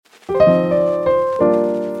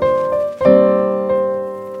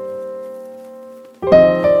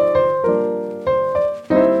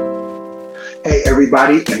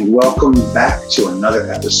everybody, and welcome back to another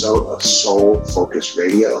episode of Soul Focus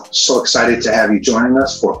Radio. So excited to have you joining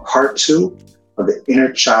us for part 2 of the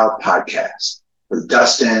Inner Child podcast with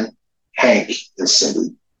Dustin, Hank, and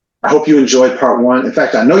Cindy. I hope you enjoyed part 1. In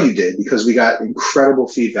fact, I know you did, because we got incredible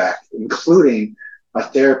feedback, including a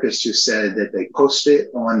therapist who said that they posted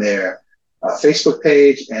it on their Facebook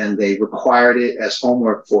page and they required it as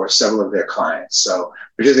homework for several of their clients. So,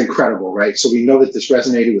 which is incredible, right? So we know that this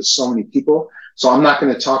resonated with so many people. So I'm not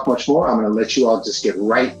going to talk much more. I'm going to let you all just get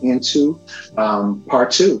right into part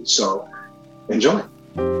 2. So enjoy.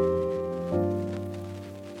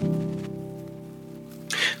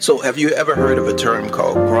 So have you ever heard of a term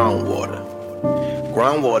called groundwater?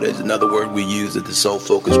 Groundwater is another word we use at the Soul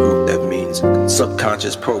Focus Group that means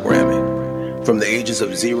subconscious programming. From the ages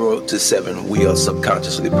of 0 to 7, we are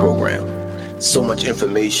subconsciously programmed. So much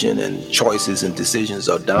information and choices and decisions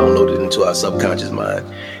are downloaded into our subconscious mind,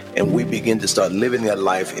 and we begin to start living that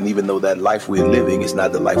life. And even though that life we're living is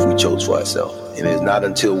not the life we chose for ourselves, and it's not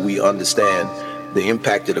until we understand the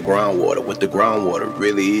impact of the groundwater, what the groundwater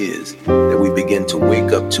really is, that we begin to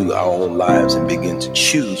wake up to our own lives and begin to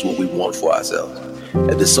choose what we want for ourselves.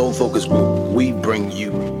 At the Soul Focus Group, we bring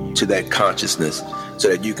you to that consciousness so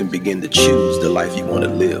that you can begin to choose the life you want to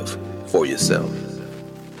live for yourself.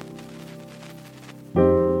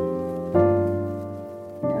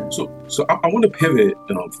 So I want to pivot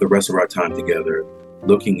for the rest of our time together,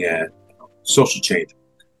 looking at social change,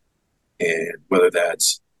 and whether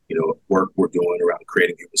that's work we're doing around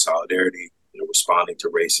creating human solidarity, responding to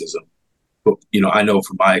racism. But I know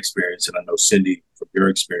from my experience, and I know Cindy from your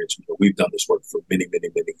experience, we've done this work for many, many,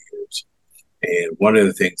 many years. And one of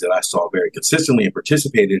the things that I saw very consistently and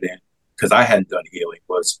participated in, because I hadn't done healing,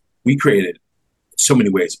 was we created so many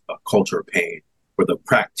ways a culture of pain where the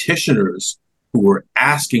practitioners who were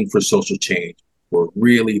asking for social change were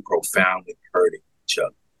really profoundly hurting each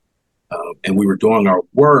other. And we were doing our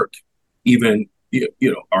work, even,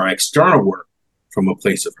 our external work, from a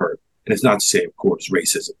place of hurt. And it's not to say, of course,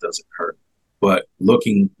 racism doesn't hurt. But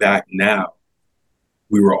looking back now,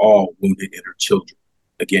 we were all wounded inner children.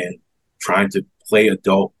 Again, trying to play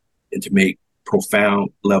adult and to make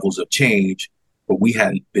profound levels of change, but we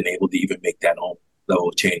hadn't been able to even make that own level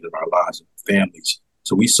of change in our lives and families.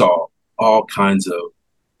 So we saw all kinds of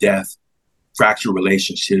death, fractured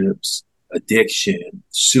relationships, addiction,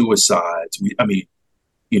 suicides. It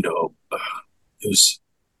was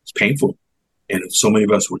painful. And so many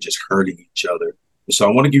of us were just hurting each other. And so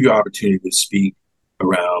I want to give you an opportunity to speak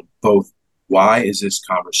around both why is this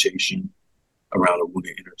conversation around a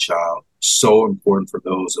wounded inner child so important for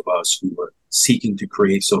those of us who are seeking to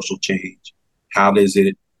create social change? How does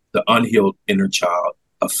the unhealed inner child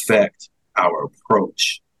affect our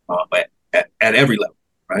approach at every level,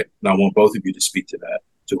 right? And I want both of you to speak to that.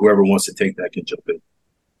 So whoever wants to take that can jump in.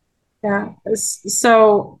 Yeah.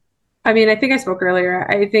 So, I think I spoke earlier.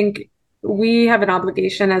 I think we have an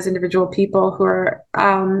obligation as individual people who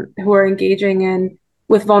are engaging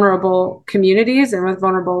with vulnerable communities and with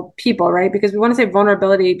vulnerable people, right? Because we want to say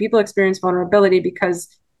vulnerability. People experience vulnerability because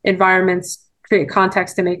environments create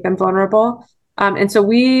context to make them vulnerable. And so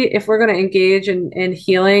if we're going to engage in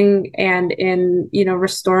healing and in,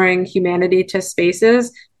 restoring humanity to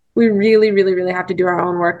spaces, we really, really, really have to do our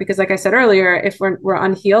own work. Because like I said earlier, if we're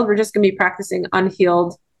unhealed, we're just going to be practicing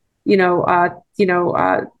unhealed, we're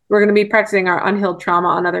going to be practicing our unhealed trauma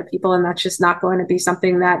on other people. And that's just not going to be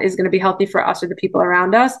something that is going to be healthy for us or the people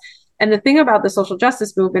around us. And the thing about the social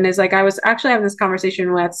justice movement is, I was actually having this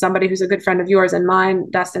conversation with somebody who's a good friend of yours and mine,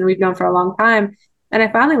 Dustin. We've known for a long time. And I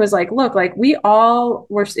finally was like, look, we all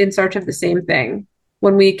were in search of the same thing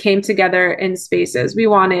when we came together in spaces. We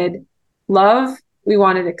wanted love. We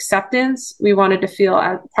wanted acceptance. We wanted to feel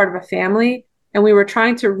as part of a family. And we were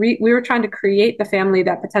trying to create the family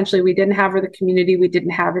that potentially we didn't have, or the community we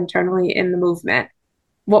didn't have internally in the movement.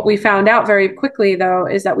 What we found out very quickly, though,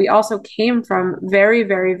 is that we also came from very,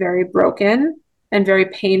 very, very broken and very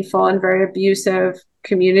painful and very abusive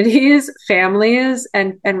communities, families,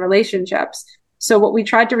 and relationships. So what we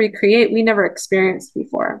tried to recreate, we never experienced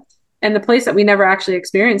before. And the place that we never actually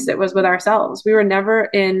experienced it was with ourselves. We were never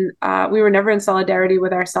in solidarity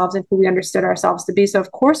with ourselves and who we understood ourselves to be. So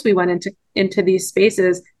of course we went into these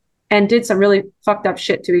spaces and did some really fucked up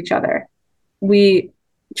shit to each other. We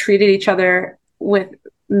treated each other with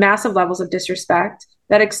massive levels of disrespect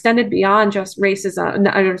that extended beyond just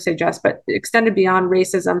racism. I don't say just, but extended beyond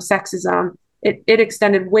racism, sexism. It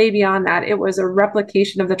extended way beyond that. It was a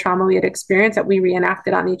replication of the trauma we had experienced that we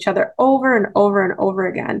reenacted on each other over and over and over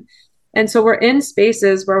again. And so we're in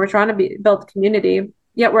spaces where we're trying to build community.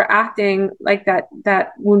 yet we're acting like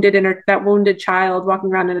that wounded child walking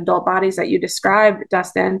around in adult bodies that you described,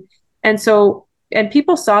 Dustin. And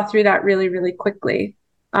people saw through that really, really quickly.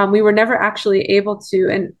 We were never actually able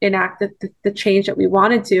to enact the change that we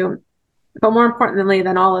wanted to. But more importantly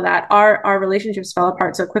than all of that, our relationships fell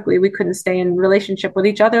apart so quickly we couldn't stay in relationship with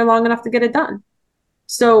each other long enough to get it done.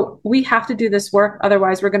 So we have to do this work.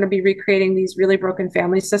 Otherwise, we're going to be recreating these really broken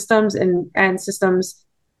family systems and systems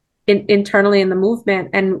internally in the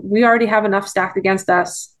movement. And we already have enough stacked against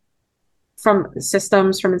us from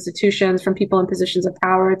systems, from institutions, from people in positions of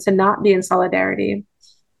power to not be in solidarity.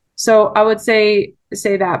 So I would say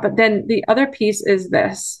that. But then the other piece is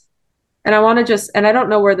this. And I want to and I don't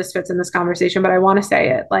know where this fits in this conversation, but I want to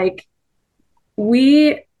say it. Like,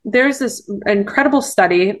 there's this incredible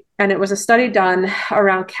study, and it was a study done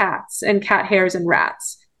around cats and cat hairs and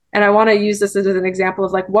rats. And I want to use this as an example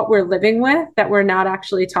of like what we're living with that we're not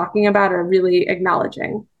actually talking about or really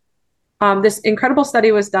acknowledging. This incredible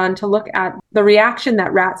study was done to look at the reaction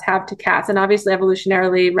that rats have to cats. And obviously,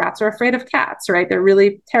 evolutionarily, rats are afraid of cats, right? They're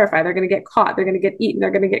really terrified. They're going to get caught. They're going to get eaten.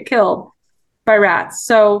 They're going to get killed by rats.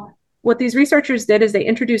 So what these researchers did is they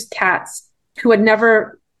introduced cats who have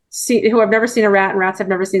never seen a rat, and rats have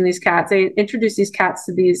never seen these cats. They introduced these cats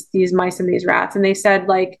to these mice and these rats. And they said,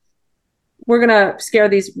 like, we're going to scare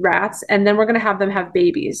these rats, and then we're going to have them have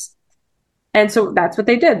babies. And so that's what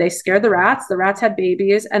they did. They scared the rats had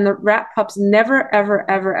babies, and the rat pups never, ever,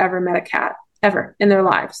 ever, ever met a cat, ever in their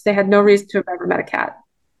lives. They had no reason to have ever met a cat.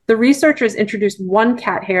 The researchers introduced one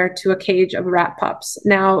cat hair to a cage of rat pups.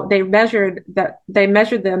 Now they measured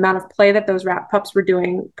the amount of play that those rat pups were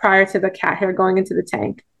doing prior to the cat hair going into the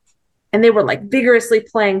tank. And they were like vigorously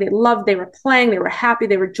playing. They were playing, they were happy,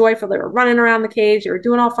 they were joyful, they were running around the cage, they were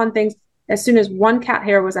doing all fun things. As soon as one cat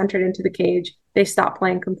hair was entered into the cage, they stopped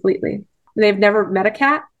playing completely. They've never met a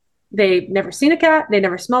cat. They've never seen a cat. They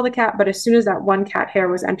never smelled a cat. But as soon as that one cat hair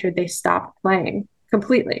was entered, they stopped playing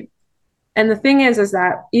completely. And the thing is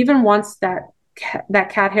that even once that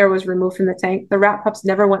cat hair was removed from the tank, the rat pups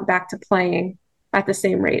never went back to playing at the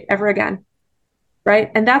same rate ever again. Right.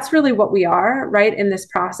 And that's really what we are, right, in this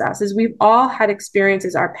process, is we've all had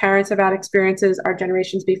experiences. Our parents have had experiences. Our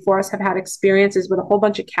generations before us have had experiences with a whole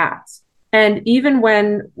bunch of cats. And even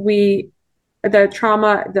when the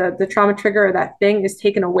trauma trigger or that thing is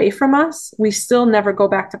taken away from us, we still never go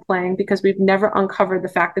back to playing because we've never uncovered the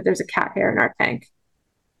fact that there's a cat hair in our tank.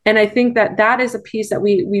 And I think that is a piece that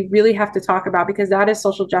we really have to talk about, because that is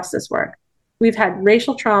social justice work. We've had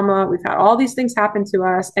racial trauma. We've had all these things happen to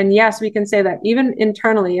us. And yes, we can say that even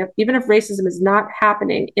internally, even if racism is not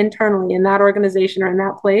happening internally in that organization or in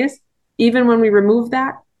that place, even when we remove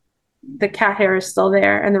that, the cat hair is still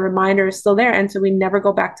there and the reminder is still there. And so we never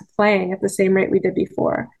go back to playing at the same rate we did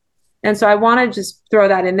before. And so I want to just throw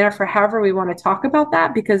that in there for however we want to talk about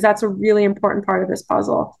that, because that's a really important part of this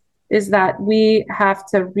puzzle, is that we have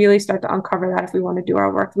to really start to uncover that if we want to do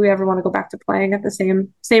our work. If we ever want to go back to playing at the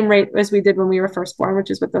same rate as we did when we were first born, which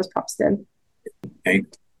is what those pups did. Hank,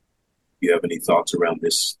 do you have any thoughts around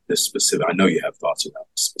this specific? I know you have thoughts around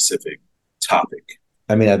this specific topic.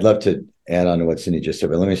 I mean, I'd love to add on to what Cindy just said,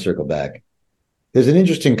 but let me circle back. There's an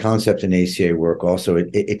interesting concept in ACA work also.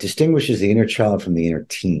 It distinguishes the inner child from the inner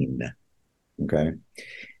teen, okay?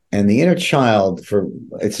 And the inner child,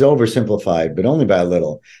 it's oversimplified, but only by a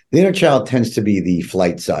little. The inner child tends to be the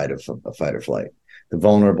flight side of fight or flight, the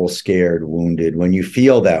vulnerable, scared, wounded. When you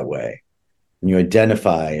feel that way, when you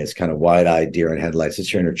identify as kind of wide-eyed deer in headlights,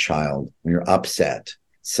 it's your inner child. When you're upset,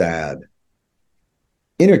 sad.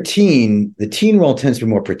 Inner teen, the teen role tends to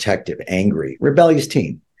be more protective, angry, rebellious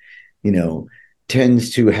teen,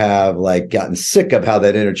 tends to have like gotten sick of how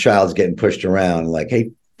that inner child's getting pushed around, like,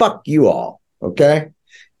 hey, fuck you all, okay?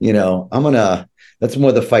 That's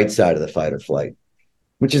more the fight side of the fight or flight,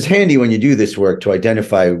 which is handy when you do this work to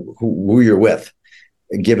identify who you're with,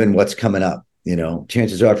 given what's coming up.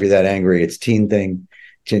 Chances are if you're that angry, it's teen thing.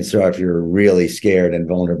 Chances are if you're really scared and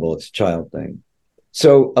vulnerable, it's a child thing.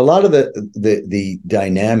 So a lot of the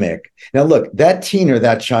dynamic, now look, that teen or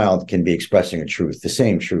that child can be expressing a truth, the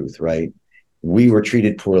same truth, right? We were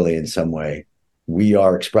treated poorly in some way. We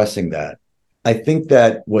are expressing that. I think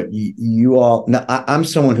that what you all, now I'm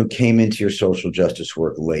someone who came into your social justice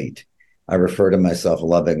work late. I refer to myself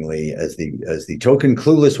lovingly as the token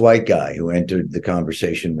clueless white guy who entered the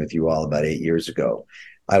conversation with you all about 8 years ago.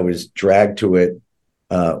 I was dragged to it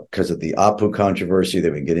because of the Apu controversy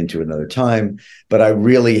that we can get into another time. But I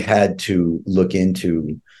really had to look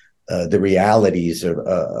into the realities of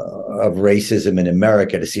racism in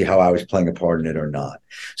America to see how I was playing a part in it or not.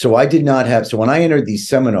 So I did not have, so when I entered these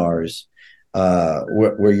seminars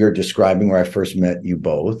where you're describing, where I first met you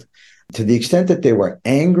both, to the extent that they were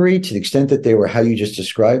angry, to the extent that they were how you just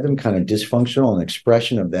described them, kind of dysfunctional, an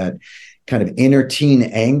expression of that kind of inner teen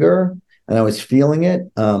anger, and I was feeling it.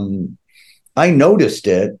 I noticed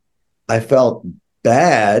it. I felt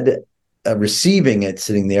bad receiving it,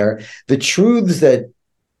 sitting there. The truths that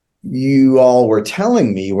you all were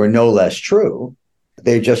telling me were no less true.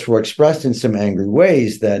 They just were expressed in some angry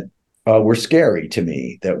ways that were scary to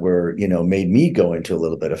me, that were, made me go into a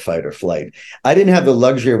little bit of fight or flight. I didn't have the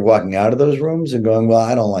luxury of walking out of those rooms and going, well,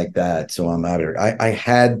 I don't like that, so I'm out of it. I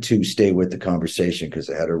had to stay with the conversation because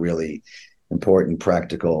I had a really important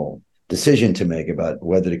practical decision to make about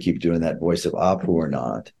whether to keep doing that voice of Apu or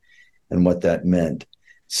not, and what that meant.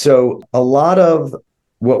 So a lot of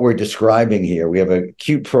what we're describing here, we have a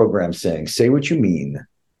cute program saying, say what you mean,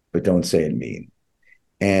 but don't say it mean.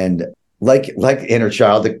 And like inner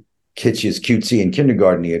child, the kid is cutesy and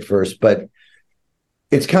kindergarten-y at first, but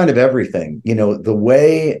it's kind of everything. The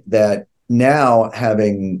way that now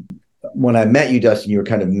when I met you, Dustin, you were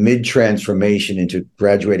kind of mid-transformation into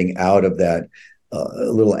graduating out of that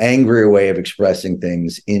a little angrier way of expressing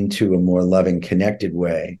things into a more loving, connected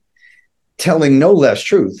way, telling no less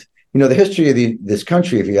truth. The history of this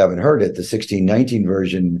country, if you haven't heard it, the 1619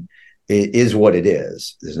 version is what it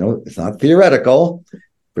is. It's not theoretical.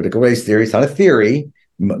 Critical race theory, it's not a theory.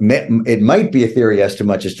 It might be a theory as to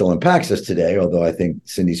much as still impacts us today, although I think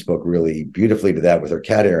Cindy spoke really beautifully to that with her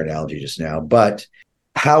cat hair analogy just now. But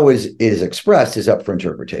how it is expressed is up for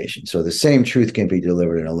interpretation. So the same truth can be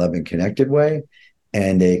delivered in a loving, connected way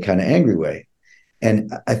and a kind of angry way.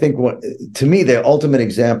 And I think to me, the ultimate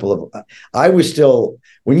example of,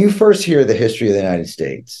 when you first hear the history of the United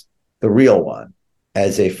States, the real one,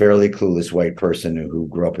 as a fairly clueless white person who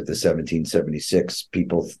grew up with the 1776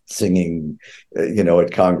 people singing,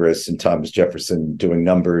 at Congress, and Thomas Jefferson doing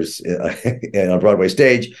numbers on a Broadway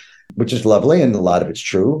stage, which is lovely, and a lot of it's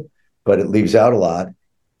true, but it leaves out a lot.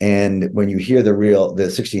 And when you hear the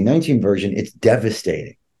 1619 version, it's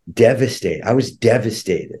devastating. I was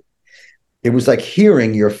devastated. It was like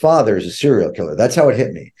hearing your father is a serial killer. That's how it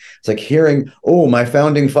hit me. It's like hearing, my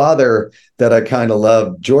founding father that I kind of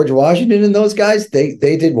loved, George Washington and those guys, they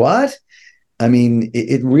did what? I mean,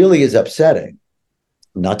 it really is upsetting.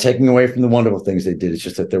 I'm not taking away from the wonderful things they did. It's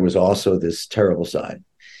just that there was also this terrible side,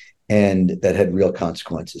 and that had real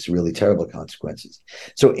consequences, really terrible consequences.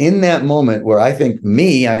 So in that moment where I think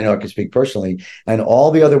I know I can speak personally, and all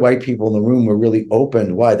the other white people in the room were really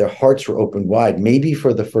opened wide, their hearts were opened wide, maybe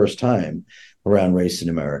for the first time around race in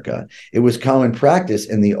America. It was common practice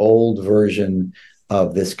in the old version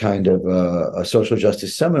of this kind of a social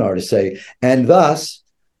justice seminar to say, and thus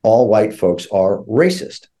all white folks are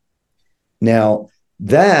racist. Now,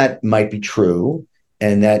 that might be true,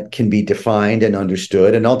 and that can be defined and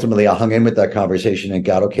understood. And ultimately, I hung in with that conversation and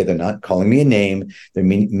got, okay, they're not calling me a name. They're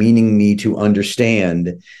meaning me to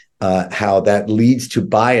understand how that leads to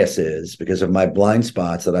biases because of my blind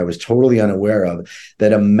spots that I was totally unaware of,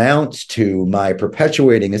 that amounts to my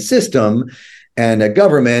perpetuating a system and a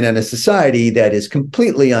government and a society that is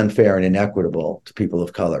completely unfair and inequitable to people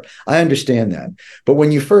of color. I understand that. But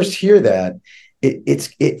when you first hear that,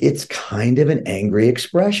 it's kind of an angry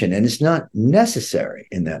expression, and it's not necessary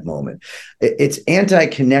in that moment. It's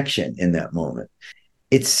anti-connection in that moment.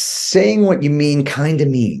 It's saying what you mean, kind of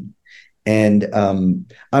mean. And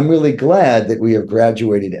I'm really glad that we have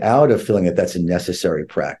graduated out of feeling that that's a necessary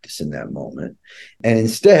practice in that moment, and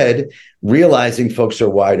instead realizing folks are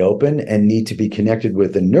wide open and need to be connected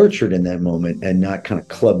with and nurtured in that moment, and not kind of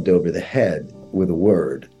clubbed over the head with a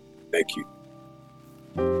word. Thank you.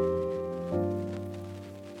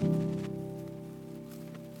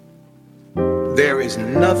 There is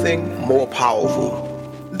nothing more powerful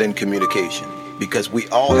than communication, because we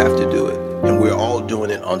all have to do it, and we're all doing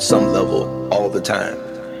it on some level all the time.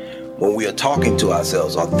 When we are talking to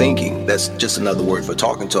ourselves or thinking, that's just another word for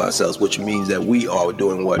talking to ourselves, which means that we are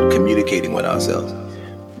doing what? Communicating with ourselves.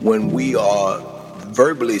 When we are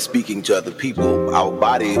verbally speaking to other people, our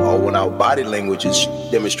body, or when our body language is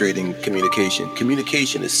demonstrating communication.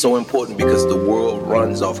 Communication is so important because the world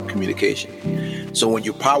runs off of communication. So when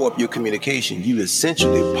you power up your communication, you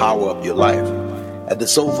essentially power up your life. At the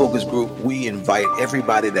Soul Focus Group, we invite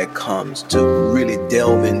everybody that comes to really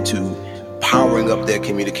delve into powering up their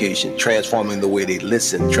communication, transforming the way they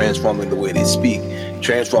listen, transforming the way they speak,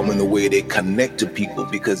 transforming the way they connect to people,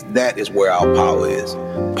 because that is where our power is.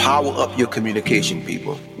 Power up your communication,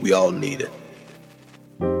 people. We all need it.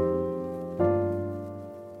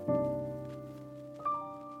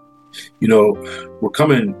 We're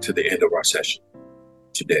coming to the end of our session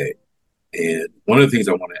today. And one of the things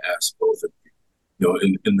I want to ask both of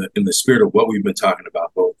you, in the spirit of what we've been talking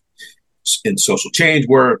about, both in social change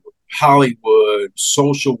work, Hollywood,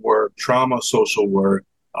 social work, trauma social work,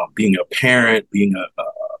 being a parent, being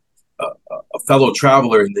a fellow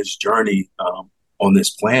traveler in this journey on this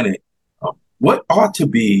planet, what ought to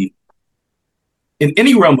be, in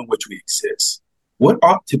any realm in which we exist, what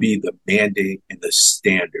ought to be the mandate and the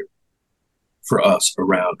standard for us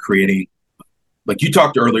around creating, like you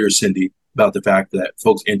talked earlier, Cindy, about the fact that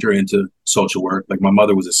folks enter into social work. Like my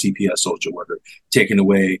mother was a CPS social worker, taking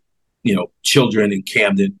away, children in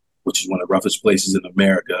Camden, which is one of the roughest places in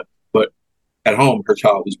America. But at home, her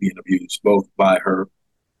child was being abused, both by her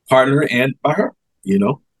partner and by her,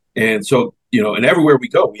 And so, and everywhere we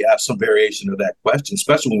go, we have some variation of that question,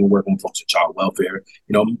 especially when we're working with folks in child welfare.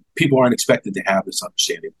 People aren't expected to have this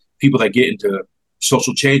understanding. People that get into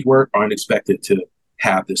social change work aren't expected to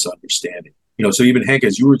have this understanding. So even Hank,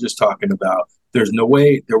 as you were just talking about, there was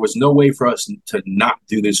no way for us to not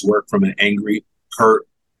do this work from an angry, hurt,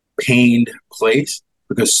 pained place,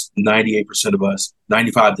 because 98% of us,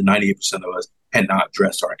 95 to 98% of us had not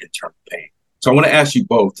addressed our internal pain. So I want to ask you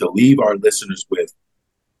both to leave our listeners with,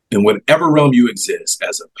 in whatever realm you exist,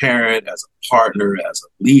 as a parent, as a partner, as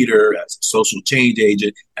a leader, as a social change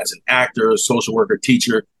agent, as an actor, a social worker,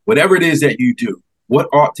 teacher, whatever it is that you do, what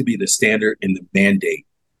ought to be the standard and the mandate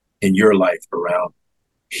in your life around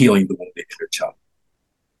healing the wounded inner child?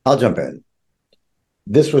 I'll jump in.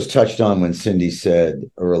 This was touched on when Cindy said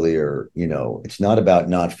earlier, it's not about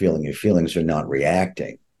not feeling your feelings or not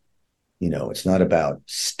reacting. It's not about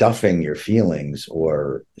stuffing your feelings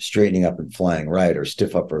or straightening up and flying right or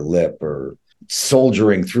stiff upper lip or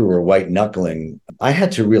soldiering through or white knuckling. I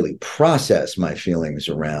had to really process my feelings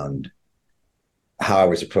around how I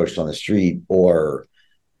was approached on the street, or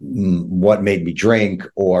what made me drink,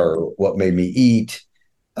 or what made me eat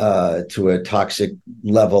to a toxic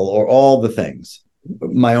level, or all the things.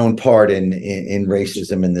 My own part in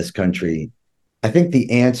racism in this country. I think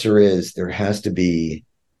the answer is there has to be,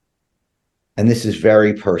 and this is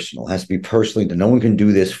very personal, has to be personally, no one can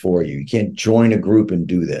do this for you. You can't join a group and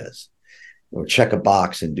do this, or check a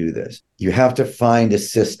box and do this. You have to find a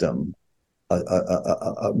system,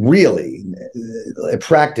 really,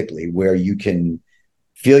 practically, where you can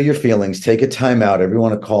feel your feelings, take a time out, every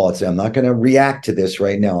want to call it, say, I'm not going to react to this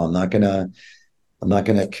right now. I'm not going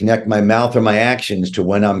to connect my mouth or my actions to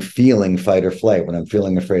when I'm feeling fight or flight, when I'm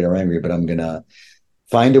feeling afraid or angry, but I'm going to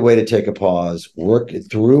find a way to take a pause, work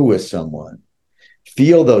it through with someone,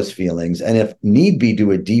 feel those feelings, and if need be,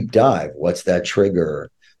 do a deep dive. What's that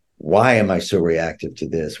trigger? Why am I so reactive to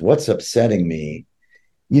this? What's upsetting me?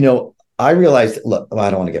 I realized, look,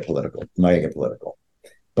 I don't want to get political. I'm not going to get political.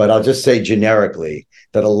 But I'll just say generically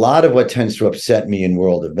that a lot of what tends to upset me in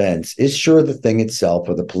world events is sure the thing itself,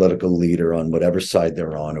 or the political leader on whatever side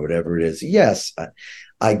they're on, or whatever it is. Yes,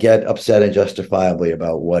 I get upset and justifiably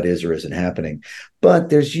about what is or isn't happening. But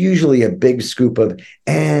there's usually a big scoop of,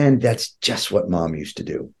 and that's just what mom used to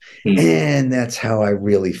do. And that's how I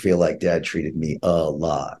really feel like dad treated me a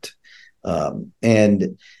lot.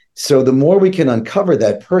 And so the more we can uncover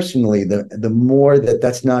that personally, the more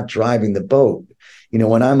that's not driving the boat.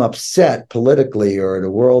 When I'm upset politically or at a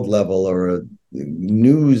world level or a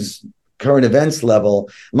news current events level,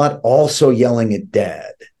 I'm not also yelling at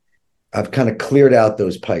dad. I've kind of cleared out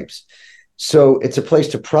those pipes. So it's a place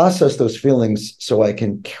to process those feelings so I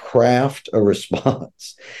can craft a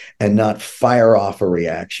response and not fire off a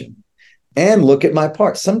reaction, and look at my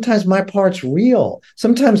part. Sometimes my part's real.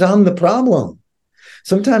 Sometimes I'm the problem.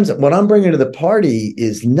 Sometimes what I'm bringing to the party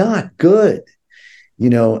is not good.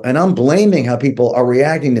 And I'm blaming how people are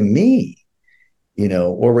reacting to me,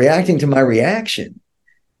 or reacting to my reaction,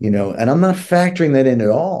 and I'm not factoring that in at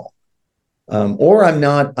all. Or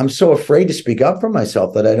I'm so afraid to speak up for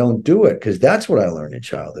myself that I don't do it, because that's what I learned in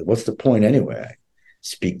childhood. What's the point anyway? I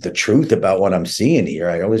speak the truth about what I'm seeing here.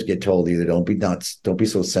 I always get told either don't be nuts, don't be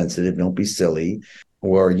so sensitive, don't be silly,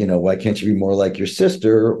 or, why can't you be more like your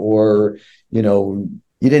sister? Or, you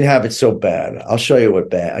didn't have it so bad. I'll show you what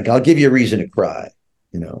bad, I'll give you a reason to cry.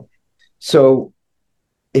 So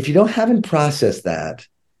if you haven't processed that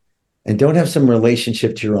and don't have some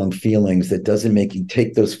relationship to your own feelings that doesn't make you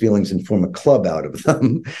take those feelings and form a club out of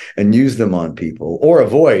them and use them on people, or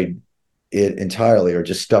avoid it entirely, or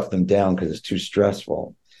just stuff them down because it's too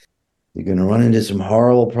stressful, you're going to run into some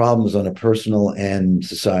horrible problems on a personal and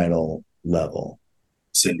societal level.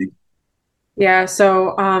 Cindy? Yeah.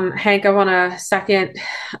 So, Hank, I want to second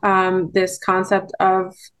this concept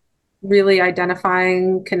of really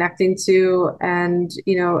identifying, connecting to, and,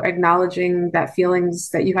 acknowledging that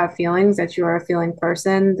you have feelings, that you are a feeling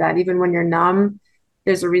person, that even when you're numb,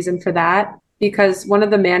 there's a reason for that. Because one of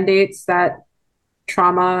the mandates that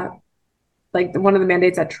trauma like one of the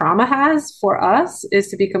mandates that trauma has for us is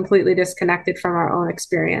to be completely disconnected from our own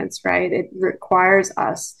experience, right? It requires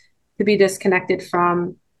us to be disconnected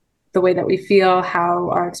from the way that we feel, how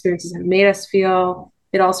our experiences have made us feel.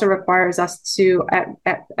 It also requires us to,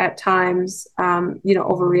 at times,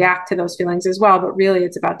 overreact to those feelings as well. But really,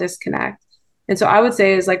 it's about disconnect. And so I would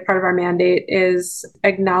say is like part of our mandate is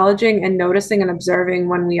acknowledging and noticing and observing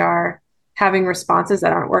when we are having responses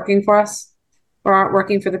that aren't working for us or aren't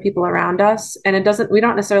working for the people around us. And we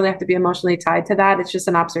don't necessarily have to be emotionally tied to that. It's just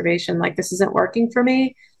an observation, like this isn't working for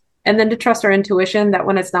me. And then to trust our intuition that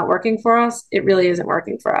when it's not working for us, it really isn't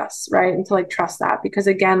working for us, right? And to like trust that, because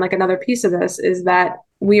again, like another piece of this is that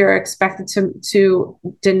we are expected to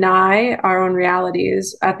deny our own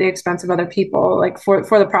realities at the expense of other people, like for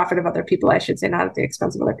the profit of other people, I should say, not at the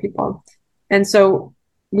expense of other people. And so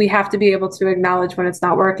we have to be able to acknowledge when it's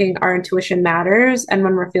not working. Our intuition matters, and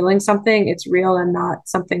when we're feeling something, it's real and not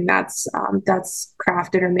something that's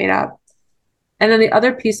crafted or made up. And then the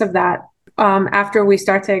other piece of that, after we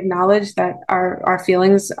start to acknowledge that our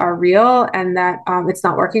feelings are real and that it's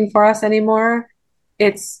not working for us anymore,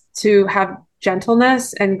 it's to have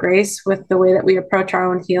gentleness and grace with the way that we approach our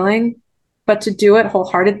own healing, but to do it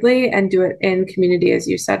wholeheartedly and do it in community, as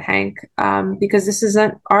you said, Hank, because this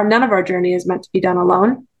isn't none of our journey is meant to be done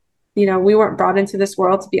alone. We weren't brought into this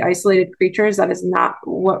world to be isolated creatures. That is not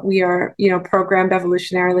what we are, programmed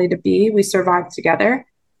evolutionarily to be. We survive together.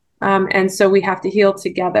 And so we have to heal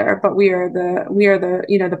together, but we are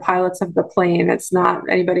the pilots of the plane. It's not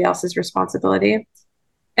anybody else's responsibility.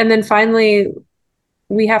 And then finally,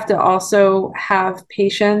 we have to also have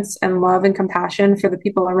patience and love and compassion for the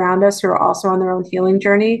people around us who are also on their own healing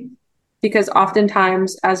journey. Because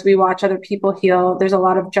oftentimes, as we watch other people heal, there's a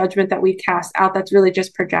lot of judgment that we cast out that's really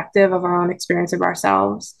just projective of our own experience of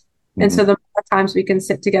ourselves. Mm-hmm. And so the more times we can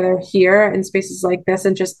sit together here in spaces like this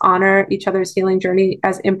and just honor each other's healing journey,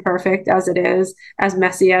 as imperfect as it is, as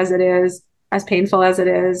messy as it is, as painful as it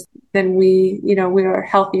is, then we are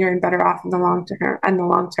healthier and better off in the long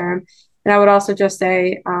term. And I would also just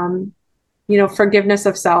say, forgiveness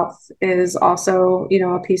of self is also,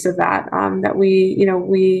 a piece of that, that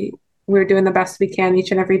we're doing the best we can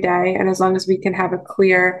each and every day. And as long as we can have a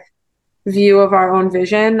clear view of our own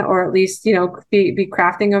vision, or at least, be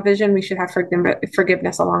crafting a vision, we should have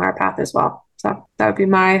forgiveness along our path as well. So that would be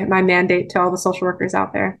my mandate to all the social workers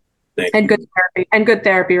out there. Thank you. Good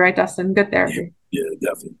therapy, right, Dustin? Good therapy. Yeah,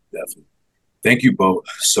 definitely. Thank you both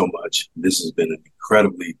so much. This has been an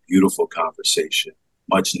incredibly beautiful conversation,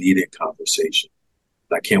 much needed conversation.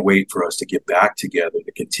 And I can't wait for us to get back together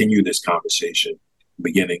to continue this conversation,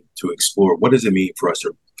 beginning to explore what does it mean for us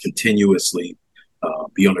to continuously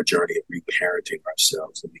be on a journey of reparenting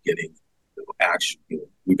ourselves and beginning action.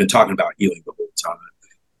 We've been talking about healing the whole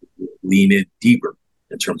time. Lean in deeper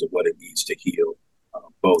in terms of what it means to heal,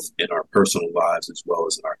 both in our personal lives as well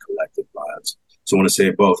as in our collective lives. So I want to say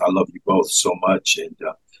both. I love you both so much. And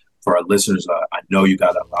for our listeners, I know you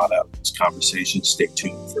got a lot out of this conversation. Stay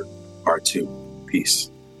tuned for part 2.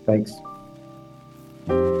 Peace. Thanks.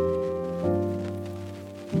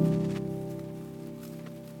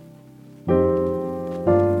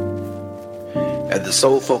 At the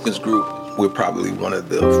Soul Focus Group, we're probably one of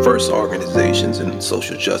the first organizations in the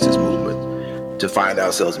social justice movement to find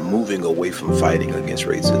ourselves moving away from fighting against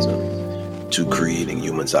racism to creating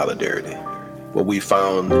human solidarity. What we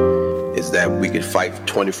found is that we could fight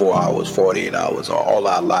 24 hours, 48 hours, or all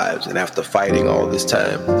our lives, and after fighting all this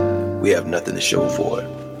time, we have nothing to show for it.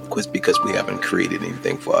 It's because we haven't created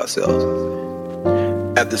anything for ourselves.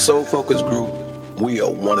 At the Soul Focus Group, we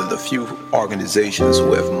are one of the few organizations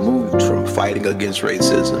who have moved from fighting against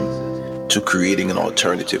racism to creating an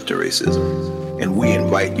alternative to racism. And we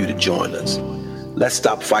invite you to join us. Let's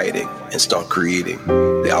stop fighting and start creating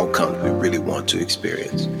the outcomes we really want to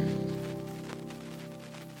experience.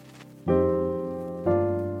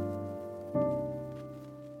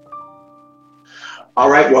 All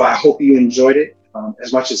right. Well, I hope you enjoyed it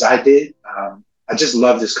as much as I did. I just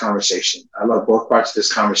love this conversation. I love both parts of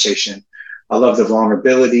this conversation. I love the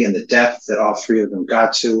vulnerability and the depth that all three of them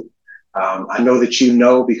got to. I know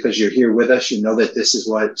that because you're here with us, that this is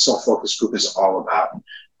what Soul Focus Group is all about.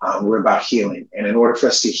 We're about healing. And in order for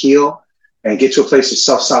us to heal and get to a place of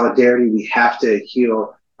self-solidarity, we have to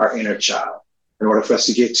heal our inner child. In order for us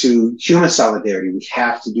to get to human solidarity, we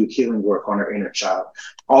have to do healing work on our inner child.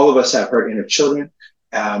 All of us have hurt inner children,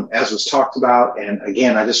 as was talked about. And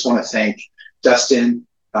again, I just want to thank Dustin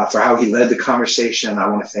for how he led the conversation. I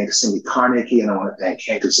want to thank Cindy Carnegie, and I want to thank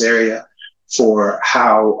Hank Azaria for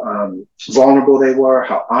how vulnerable they were,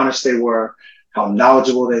 how honest they were, how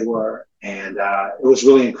knowledgeable they were. And it was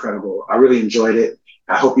really incredible. I really enjoyed it.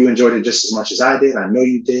 I hope you enjoyed it just as much as I did. I know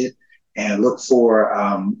you did. And look for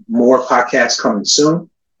more podcasts coming soon.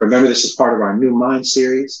 Remember, this is part of our New Mind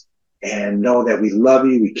series. And know that we love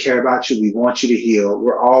you. We care about you. We want you to heal.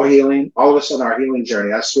 We're all healing. All of us on our healing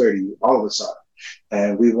journey. I swear to you, all of us are.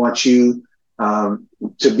 And we want you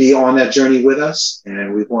to be on that journey with us.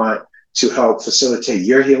 And we want to help facilitate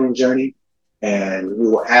your healing journey. And we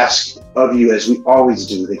will ask of you, as we always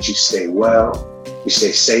do, that you stay well, you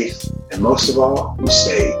stay safe, and most of all, you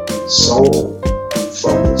stay soul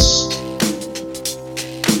focused.